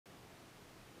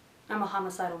I'm a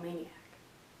homicidal maniac.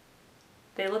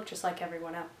 They look just like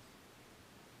everyone else.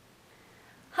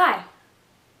 Hi,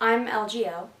 I'm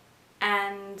LGO,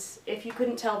 and if you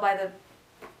couldn't tell by the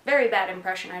very bad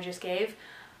impression I just gave,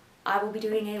 I will be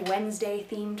doing a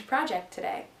Wednesday-themed project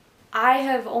today. I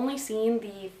have only seen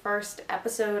the first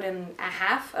episode and a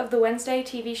half of the Wednesday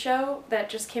TV show that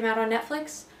just came out on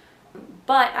Netflix,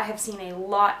 but I have seen a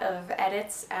lot of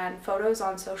edits and photos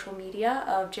on social media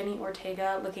of Jenny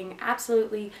Ortega looking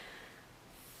absolutely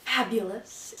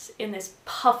fabulous in this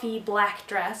puffy black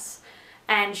dress,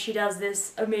 and she does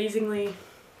this amazingly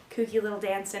kooky little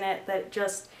dance in it that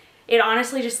it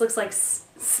honestly just looks like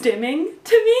stimming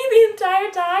to me the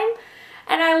entire time,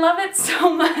 and I love it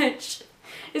so much,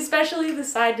 especially the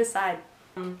side to side.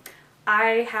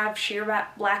 I have sheer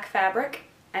black fabric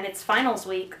and it's finals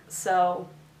week, so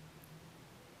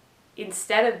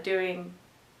instead of doing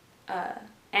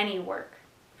any work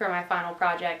for my final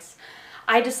projects,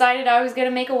 I decided I was going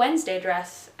to make a Wednesday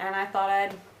dress, and I thought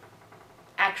I'd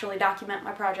actually document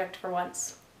my project for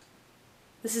once.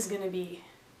 This is going to be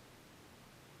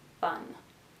fun.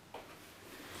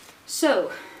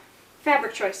 So,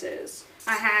 fabric choices.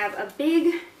 I have a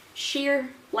big sheer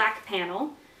black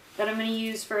panel that I'm going to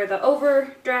use for the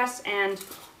overdress and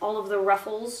all of the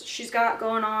ruffles she's got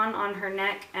going on her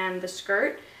neck and the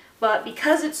skirt. But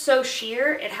because it's so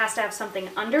sheer, it has to have something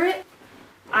under it.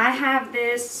 I have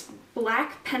this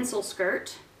black pencil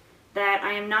skirt that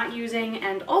I am not using,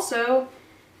 and also,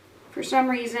 for some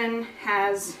reason,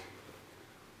 has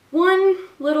one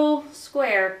little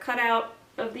square cut out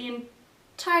of the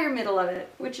entire middle of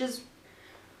it, which is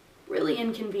really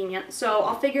inconvenient. So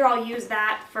I'll figure I'll use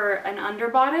that for an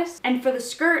underbodice. And for the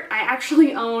skirt, I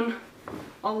actually own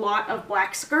a lot of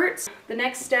black skirts. The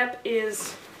next step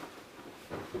is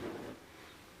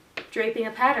draping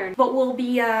a pattern. But we'll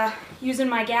be using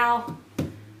my gal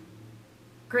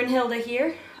Grinhilda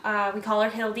here, we call her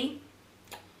Hildy,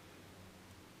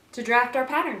 to draft our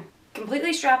pattern.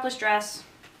 Completely strapless dress,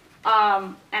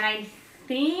 and I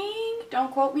think, don't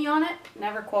quote me on it,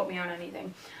 never quote me on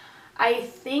anything, I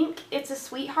think it's a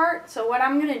sweetheart, so what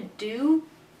I'm going to do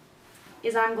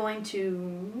is I'm going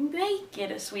to make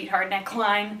it a sweetheart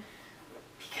neckline,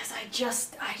 because I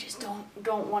just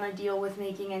don't want to deal with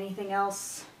making anything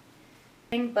else.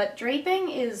 But draping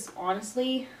is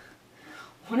honestly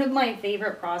one of my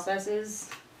favorite processes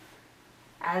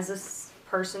as a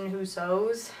person who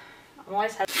sews. I'm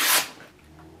always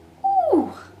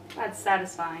ooh, that's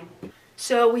satisfying.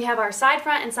 So we have our side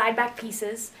front and side back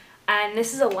pieces, and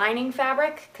this is a lining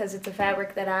fabric because it's a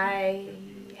fabric that I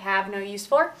have no use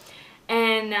for.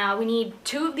 And we need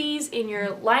 2 of these in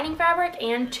your lining fabric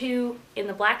and 2 in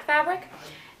the black fabric.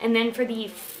 And then for the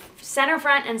center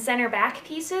front and center back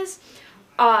pieces,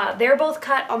 they're both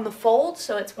cut on the fold,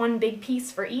 so it's 1 big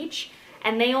piece for each,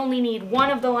 and they only need 1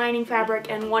 of the lining fabric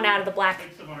and 1 out of the black.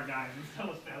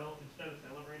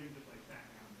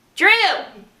 Drew!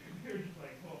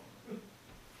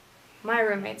 My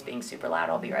roommate's being super loud.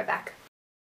 I'll be right back.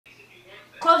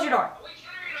 Close your door.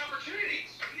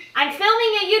 I'm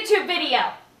filming a YouTube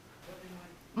video.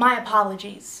 My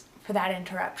apologies for that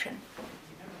interruption.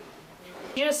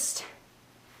 Just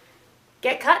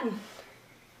get cutting.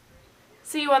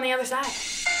 See you on the other side.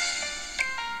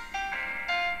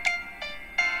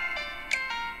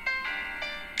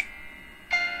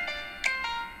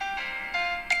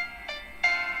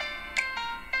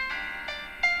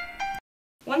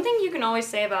 One thing you can always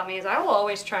say about me is I will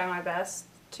always try my best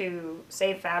to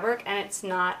save fabric, and it's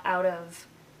not out of,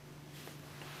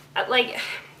 like,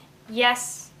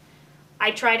 yes,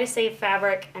 I try to save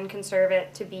fabric and conserve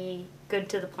it to be good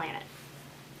to the planet.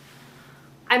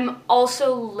 I'm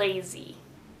also lazy.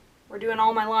 We're doing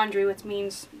all my laundry, which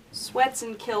means sweats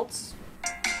and kilts.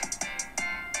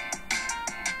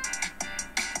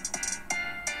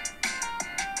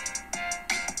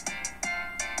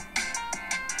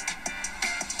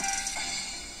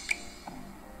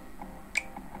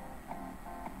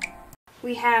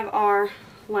 We have our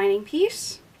lining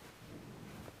piece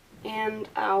and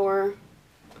our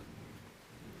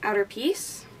outer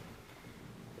piece.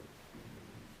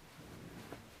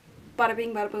 Bada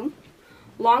bing, bada boom.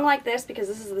 Long like this because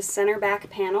this is the center back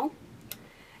panel,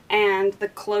 and the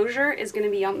closure is going to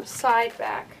be on the side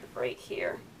back right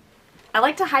here. I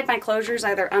like to hide my closures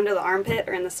either under the armpit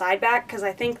or in the side back because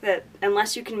I think that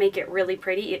unless you can make it really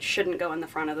pretty, it shouldn't go in the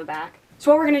front of the back. So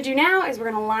what we're going to do now is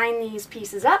we're going to line these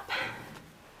pieces up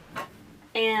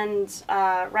and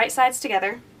right sides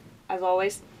together, as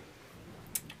always,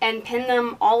 and pin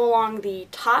them all along the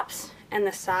tops and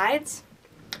the sides,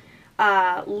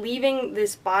 leaving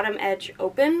this bottom edge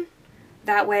open.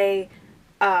 That way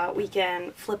we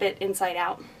can flip it inside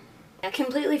out. I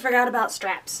completely forgot about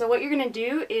straps. So what you're going to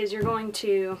do is you're going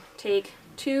to take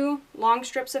 2 long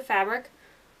strips of fabric,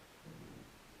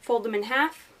 fold them in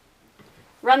half,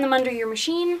 run them under your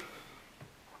machine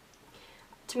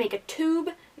to make a tube,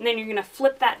 and then you're going to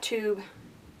flip that tube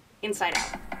inside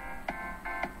out.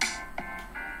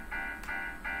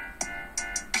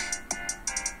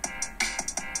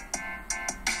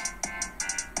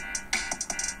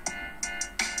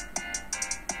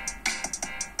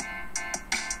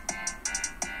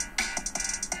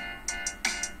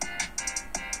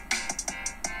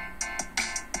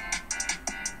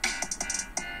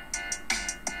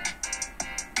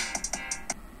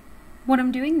 What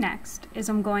I'm doing next is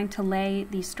I'm going to lay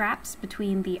the straps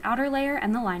between the outer layer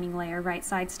and the lining layer right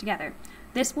sides together.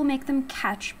 This will make them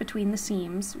catch between the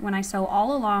seams when I sew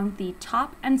all along the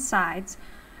top and sides,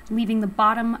 leaving the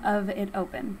bottom of it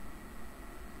open.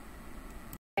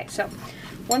 Okay, so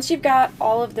once you've got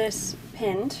all of this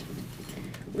pinned,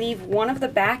 leave one of the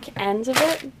back ends of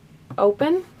it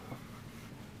open.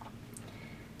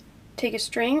 Take a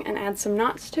string and add some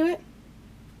knots to it.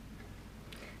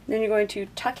 Then you're going to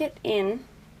tuck it in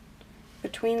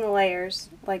between the layers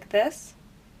like this,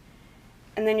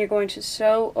 and then you're going to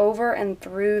sew over and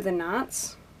through the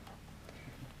knots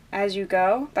as you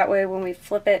go. That way when we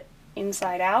flip it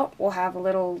inside out, we'll have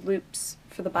little loops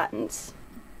for the buttons.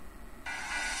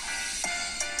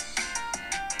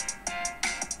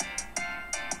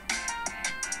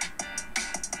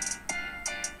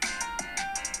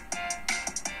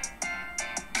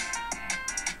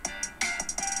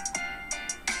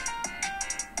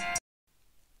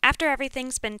 After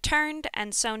everything's been turned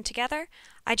and sewn together,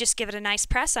 I just give it a nice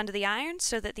press under the iron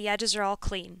so that the edges are all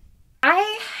clean.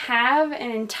 I have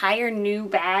an entire new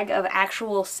bag of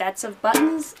actual sets of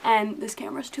buttons, and this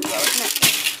camera's too low, isn't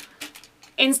it?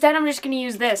 Instead, I'm just going to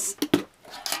use this.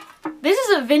 This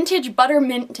is a vintage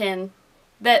buttermint tin.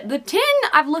 The tin,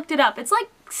 I've looked it up. It's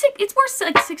worth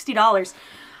like $60.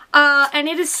 And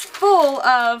it is full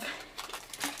of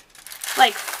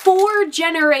like 4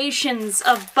 generations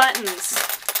of buttons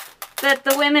that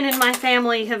the women in my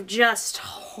family have just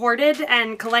hoarded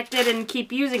and collected and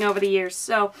keep using over the years.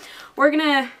 So we're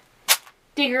gonna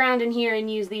dig around in here and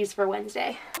use these for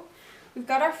Wednesday. We've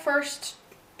got our first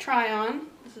try on.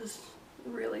 This is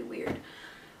really weird.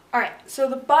 Alright, so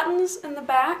the buttons in the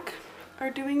back are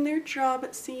doing their job,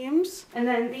 it seems. And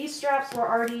then these straps were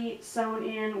already sewn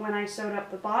in when I sewed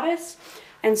up the bodice.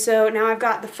 And so now I've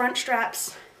got the front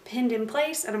straps pinned in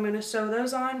place, and I'm going to sew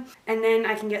those on, and then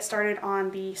I can get started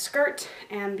on the skirt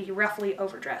and the ruffly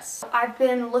overdress. I've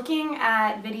been looking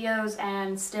at videos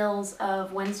and stills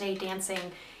of Wednesday dancing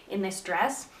in this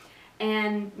dress,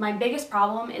 and my biggest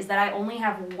problem is that I only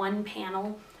have 1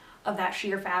 panel of that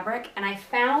sheer fabric, and I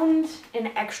found an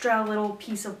extra little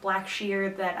piece of black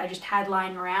sheer that I just had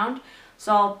lying around,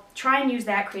 so I'll try and use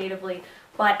that creatively.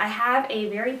 But I have a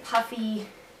very puffy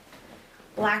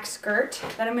black skirt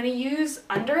that I'm going to use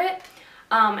under it,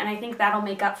 and I think that'll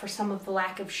make up for some of the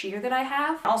lack of sheer that I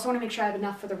have. I also want to make sure I have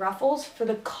enough for the ruffles. For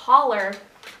the collar,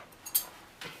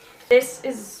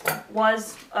 this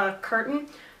was a curtain,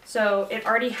 so it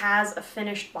already has a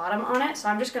finished bottom on it, so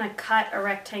I'm just going to cut a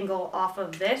rectangle off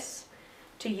of this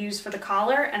to use for the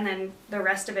collar, and then the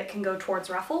rest of it can go towards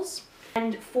ruffles.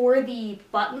 And for the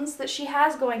buttons that she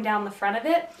has going down the front of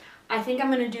it, I think I'm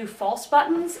going to do false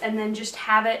buttons and then just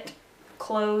have it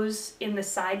close in the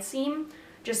side seam,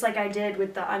 just like I did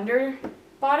with the under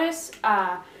bodice.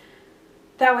 That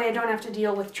way I don't have to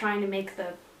deal with trying to make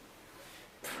the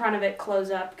front of it close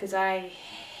up, because I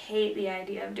hate the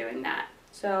idea of doing that.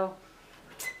 So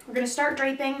we're going to start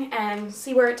draping and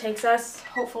see where it takes us.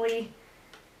 Hopefully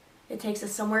it takes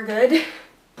us somewhere good.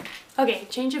 Okay,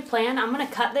 change of plan. I'm going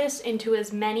to cut this into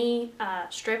as many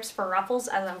strips for ruffles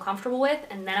as I'm comfortable with,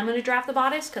 and then I'm going to draft the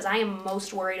bodice, because I am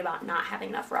most worried about not having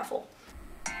enough ruffle.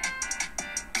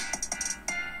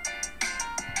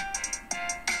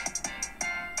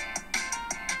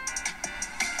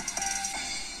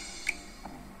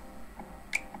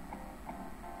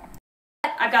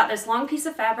 I've got this long piece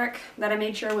of fabric that I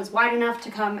made sure was wide enough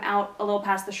to come out a little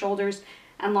past the shoulders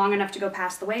and long enough to go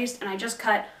past the waist, and I just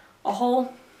cut a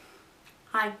hole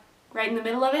right in the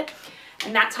middle of it,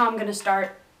 and that's how I'm going to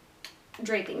start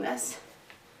draping this.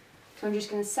 So I'm just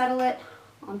going to settle it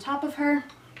on top of her,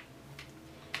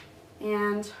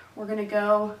 and we're going to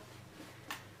go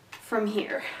from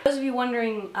here. For those of you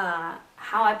wondering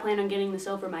how I plan on getting this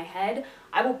over my head,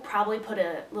 I will probably put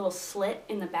a little slit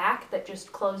in the back that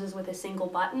just closes with a single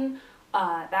button.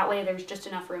 That way there's just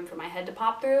enough room for my head to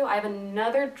pop through. I have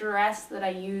another dress that I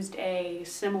used a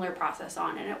similar process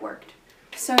on, and it worked.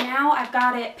 So now I've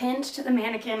got it pinned to the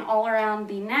mannequin all around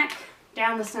the neck,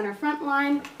 down the center front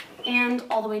line and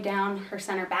all the way down her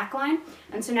center back line.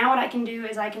 And so now what I can do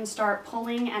is I can start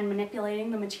pulling and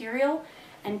manipulating the material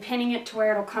and pinning it to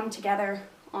where it'll come together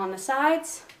on the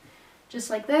sides, just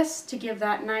like this, to give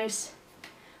that nice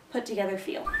put together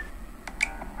feel.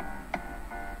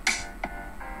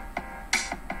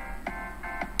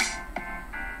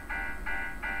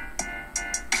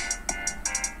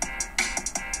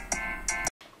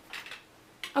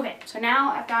 Okay, so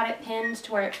now I've got it pinned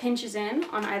to where it pinches in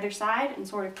on either side and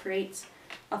sort of creates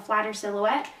a flatter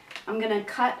silhouette. I'm going to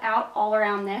cut out all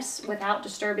around this without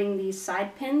disturbing these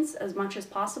side pins as much as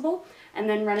possible, and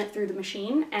then run it through the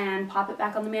machine and pop it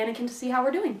back on the mannequin to see how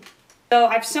we're doing. So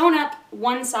I've sewn up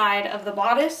one side of the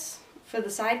bodice for the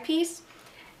side piece,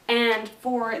 and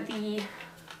for the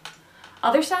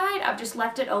other side I've just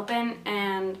left it open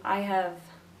and I have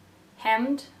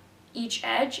hemmed each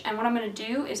edge, and what I'm going to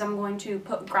do is I'm going to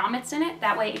put grommets in it,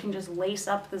 that way it can just lace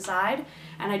up the side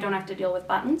and I don't have to deal with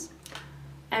buttons.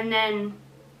 And then,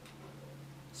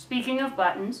 speaking of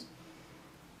buttons,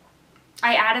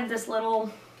 I added this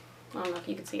little, I don't know if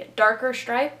you can see it, darker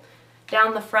stripe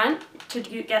down the front to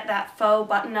get that faux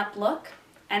button-up look,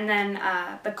 and then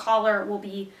the collar will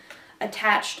be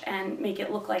attached and make it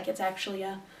look like it's actually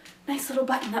a nice little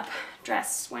button-up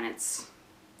dress when it's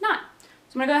not.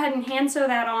 So I'm going to go ahead and hand sew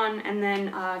that on and then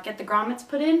get the grommets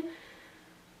put in.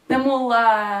 Then we'll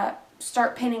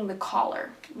start pinning the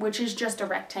collar, which is just a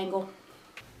rectangle.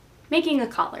 Making a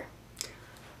collar.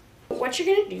 What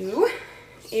you're going to do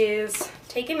is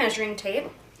take a measuring tape,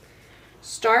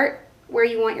 start where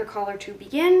you want your collar to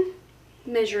begin,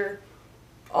 measure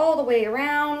all the way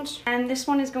around, and this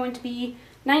one is going to be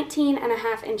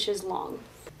 19.5 inches long.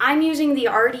 I'm using the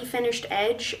already finished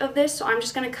edge of this, so I'm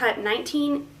just going to cut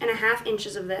 19.5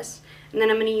 inches of this, and then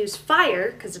I'm going to use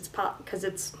fire because it's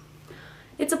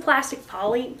a plastic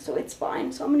poly, so it's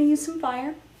fine. So I'm going to use some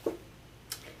fire,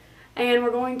 and we're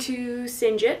going to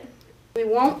singe it. We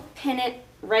won't pin it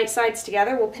right sides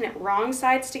together. We'll pin it wrong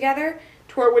sides together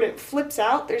to where when it flips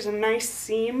out, there's a nice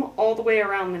seam all the way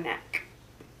around the neck.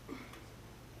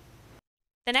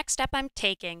 The next step I'm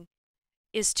taking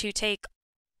is to take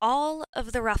all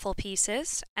of the ruffle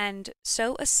pieces and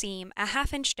sew a seam a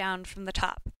 1/2 inch down from the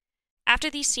top. After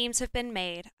these seams have been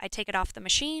made, I take it off the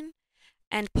machine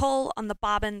and pull on the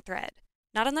bobbin thread,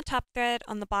 not on the top thread,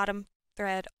 on the bottom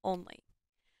thread only.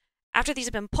 After these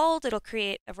have been pulled, it'll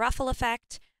create a ruffle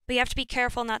effect, but you have to be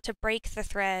careful not to break the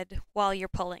thread while you're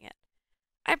pulling it.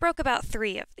 I broke about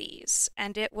 3 of these,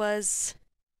 and it was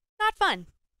not fun.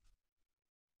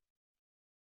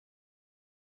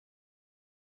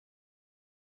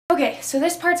 Okay, so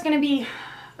this part's going to be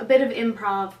a bit of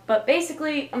improv, but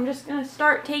basically I'm just going to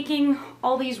start taking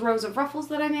all these rows of ruffles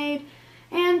that I made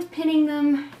and pinning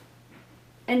them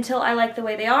until I like the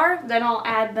way they are. Then I'll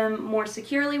add them more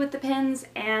securely with the pins,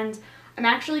 and I'm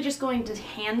actually just going to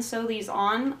hand sew these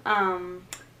on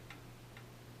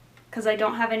because I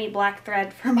don't have any black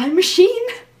thread for my machine.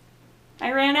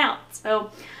 I ran out,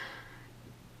 so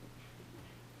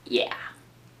yeah.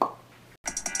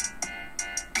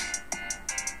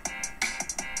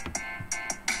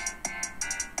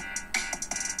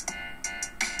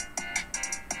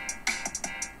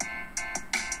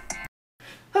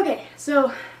 Okay,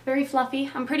 so very fluffy.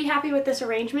 I'm pretty happy with this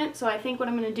arrangement, so I think what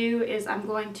I'm going to do is I'm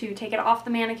going to take it off the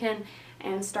mannequin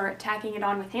and start tacking it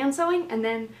on with hand sewing, and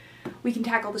then we can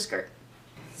tackle the skirt.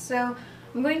 So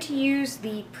I'm going to use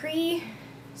the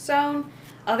pre-sewn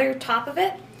other top of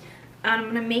it, and I'm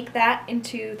going to make that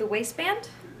into the waistband.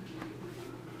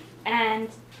 And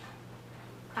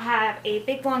I have a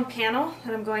big long panel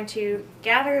that I'm going to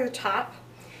gather the top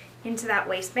into that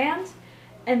waistband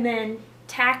and then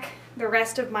tack the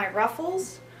rest of my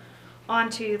ruffles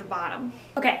onto the bottom.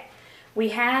 Okay, we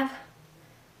have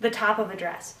the top of a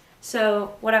dress.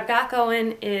 So what I've got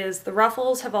going is the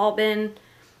ruffles have all been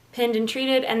pinned and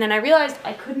treated, and then I realized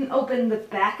I couldn't open the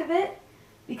back of it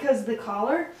because of the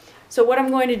collar. So what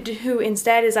I'm going to do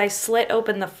instead is I slit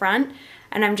open the front,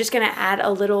 and I'm just going to add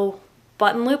a little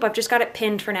button loop. I've just got it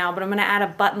pinned for now, but I'm going to add a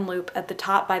button loop at the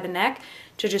top by the neck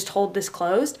to just hold this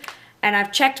closed. And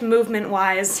I've checked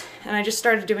movement-wise, and I just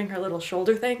started doing her little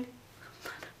shoulder thing.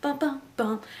 Bum, bum,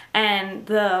 bum. And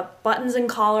the buttons and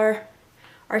collar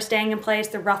are staying in place.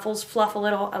 The ruffles fluff a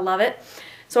little. I love it.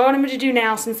 So what I'm going to do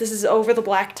now, since this is over the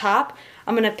black top,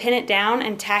 I'm going to pin it down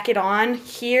and tack it on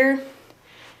here,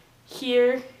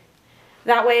 here.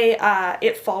 That way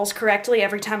it falls correctly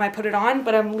every time I put it on,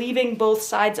 but I'm leaving both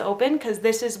sides open because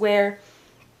this is where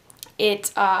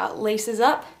it laces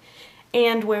up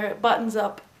and where it buttons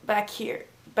up back here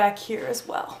as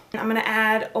well. I'm going to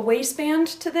add a waistband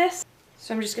to this.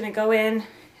 So I'm just going to go in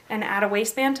and add a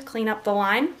waistband to clean up the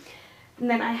line. And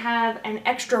then I have an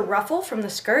extra ruffle from the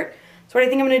skirt. So what I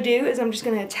think I'm going to do is I'm just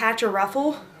going to attach a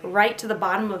ruffle right to the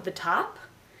bottom of the top,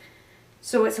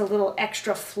 so it's a little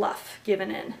extra fluff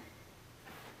given in.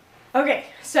 Okay,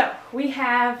 so we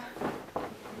have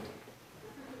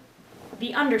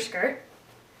the underskirt,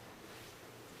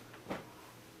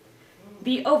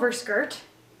 the overskirt,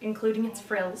 including its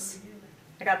frills.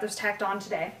 I got those tacked on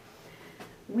today.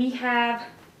 We have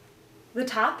the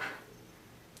top.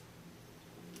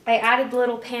 I added the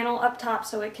little panel up top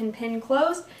so it can pin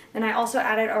closed. Then I also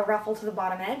added a ruffle to the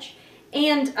bottom edge.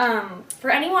 And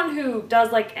for anyone who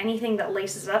does like anything that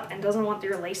laces up and doesn't want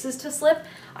your laces to slip,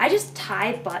 I just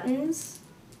tie buttons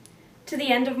to the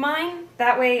end of mine.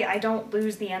 That way I don't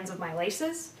lose the ends of my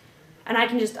laces. And I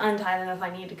can just untie them if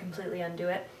I need to completely undo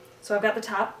it. So I've got the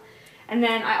top. And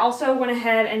then I also went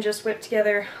ahead and just whipped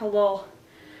together a little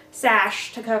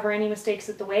sash to cover any mistakes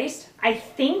at the waist. I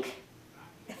think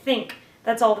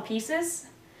that's all the pieces.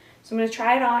 So I'm going to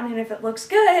try it on, and if it looks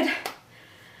good,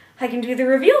 I can do the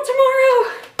reveal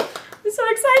tomorrow. I'm so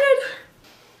excited.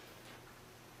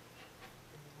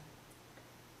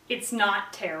 It's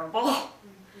not terrible.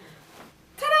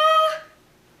 Ta-da!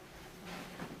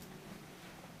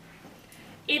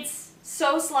 It's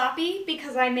so sloppy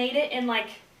because I made it in like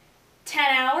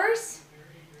 10 hours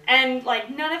and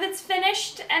like none of it's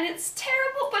finished and it's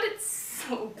terrible, but it's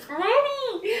so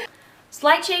pretty.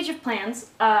 Slight change of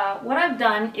plans. What I've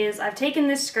done is I've taken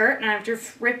this skirt and I've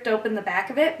just ripped open the back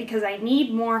of it because I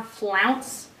need more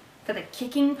flounce for the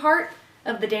kicking part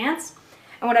of the dance.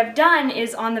 And what I've done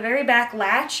is on the very back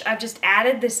latch, I've just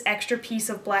added this extra piece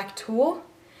of black tulle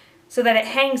so that it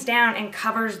hangs down and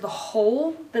covers the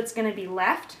hole that's going to be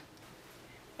left.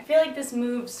 I feel like this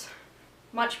moves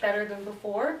much better than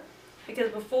before,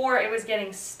 because before it was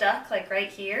getting stuck like right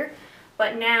here,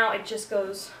 but now it just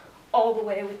goes all the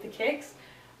way with the kicks,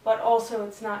 but also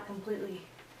it's not completely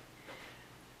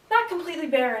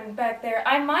barren back there.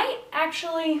 I might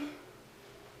actually,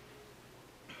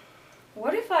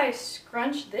 what if I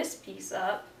scrunch this piece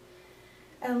up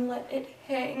and let it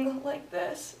hang like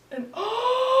this? And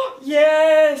oh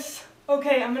yes!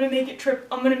 Okay, I'm gonna make it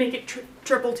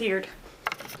triple tiered.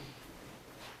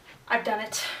 I've done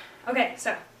it. Okay,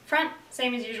 so front,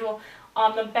 same as usual.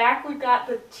 On the back, we've got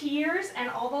the tiers and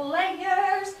all the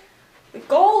layers. The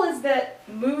goal is that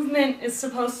movement is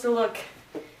supposed to look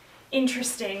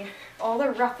interesting. All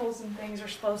the ruffles and things are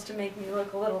supposed to make me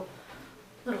look a little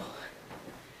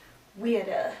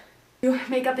weirder. Do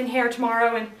makeup and hair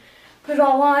tomorrow and put it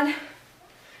all on.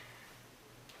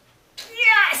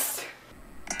 Yes!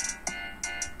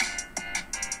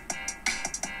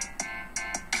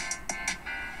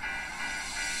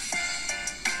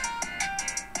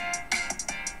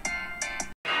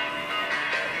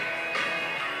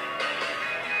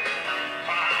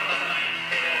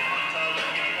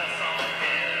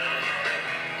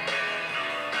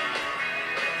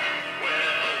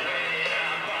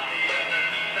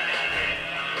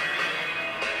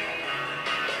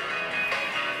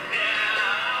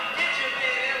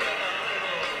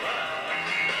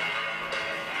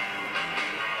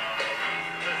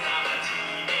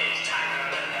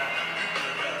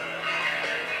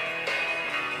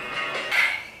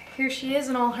 Here she is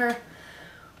in all her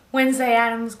Wednesday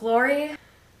Addams glory.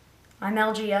 I'm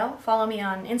LGO. Follow me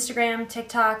on Instagram,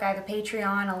 TikTok. I have a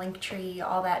Patreon, a Linktree,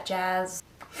 all that jazz.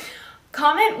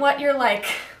 Comment what your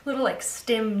little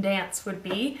stim dance would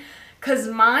be, cause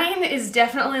mine is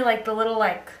definitely like the little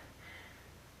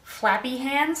flappy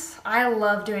hands. I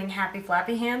love doing happy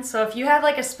flappy hands. So if you have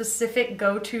like a specific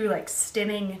go-to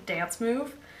stimming dance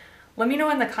move, let me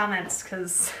know in the comments,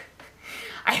 cause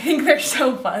I think they're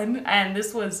so fun, and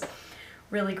this was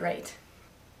really great.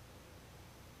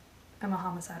 I'm a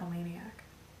homicidal maniac.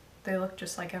 They look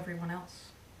just like everyone else.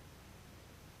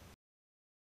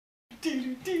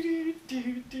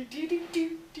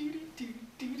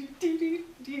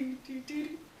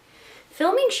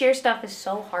 Filming sheer stuff is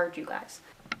so hard, you guys.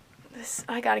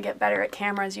 I gotta get better at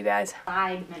cameras, you guys.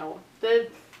 Side, middle.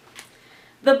 The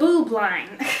boob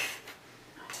line.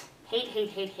 Hate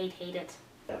it.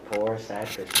 That poor sad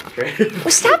Christmas tree. Well,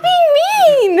 stop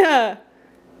being mean!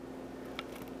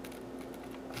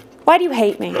 Why do you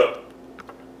hate me?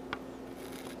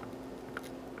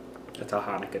 That's a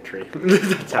Hanukkah tree.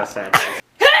 That's how sad it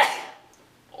is.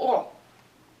 Oh,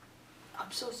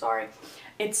 I'm so sorry.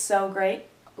 It's so great.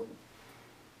 Ooh.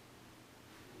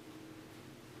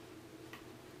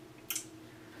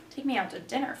 Take me out to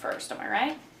dinner first, am I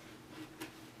right?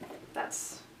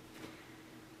 That's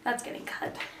getting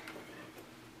cut.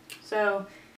 So